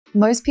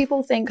Most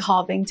people think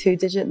halving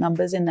two-digit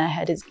numbers in their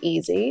head is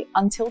easy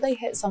until they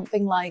hit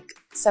something like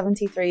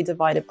 73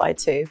 divided by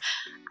 2,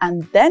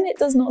 and then it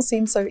does not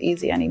seem so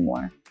easy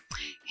anymore.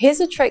 Here's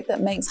a trick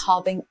that makes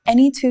halving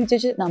any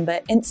two-digit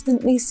number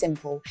instantly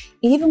simple,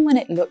 even when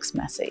it looks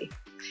messy.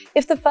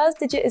 If the first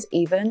digit is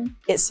even,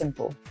 it's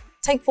simple.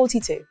 Take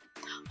 42.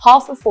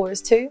 Half of 4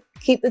 is 2,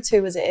 keep the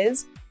 2 as it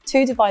is.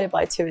 2 divided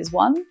by 2 is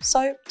 1,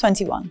 so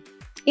 21.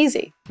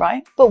 Easy,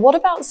 right? But what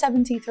about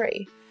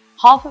 73?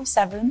 Half of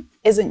 7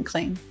 isn't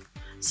clean.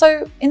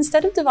 So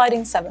instead of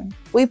dividing 7,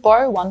 we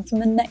borrow 1 from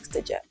the next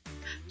digit,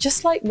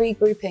 just like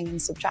regrouping in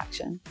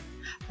subtraction.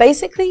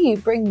 Basically, you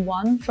bring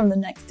 1 from the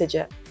next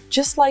digit,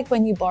 just like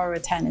when you borrow a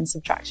 10 in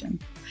subtraction.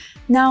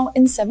 Now,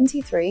 in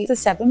 73, the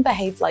 7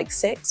 behaved like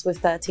 6 with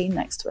 13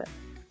 next to it.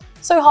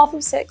 So half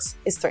of 6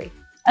 is 3,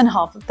 and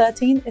half of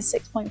 13 is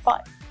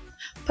 6.5.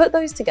 Put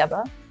those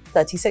together,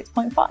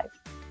 36.5.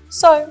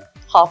 So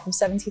half of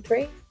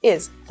 73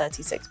 is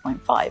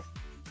 36.5.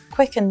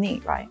 Quick and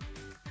neat, right?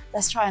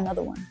 Let's try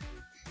another one.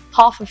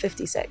 Half of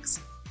 56.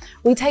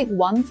 We take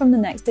 1 from the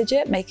next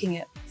digit, making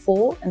it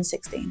 4 and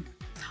 16.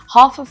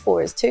 Half of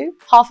 4 is 2,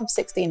 half of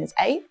 16 is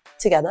 8,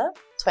 together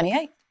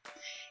 28.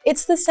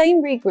 It's the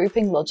same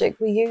regrouping logic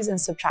we use in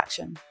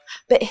subtraction,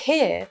 but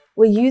here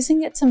we're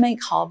using it to make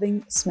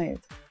halving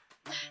smooth.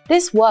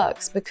 This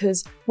works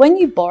because when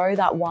you borrow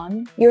that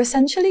 1, you're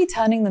essentially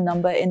turning the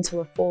number into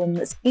a form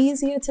that's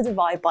easier to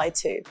divide by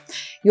 2.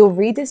 You're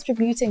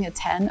redistributing a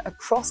 10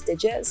 across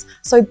digits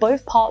so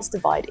both parts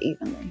divide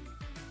evenly.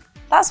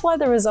 That's why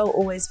the result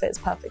always fits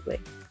perfectly.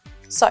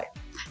 So,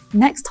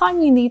 next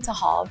time you need to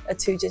halve a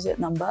two-digit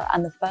number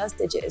and the first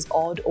digit is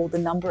odd or the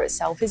number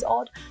itself is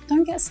odd,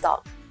 don't get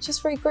stuck,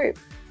 just regroup.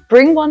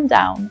 Bring 1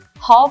 down,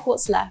 halve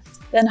what's left,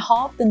 then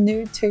halve the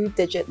new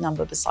two-digit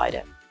number beside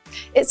it.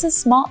 It's a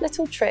smart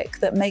little trick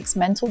that makes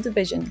mental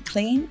division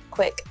clean,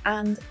 quick,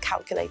 and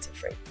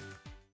calculator-free.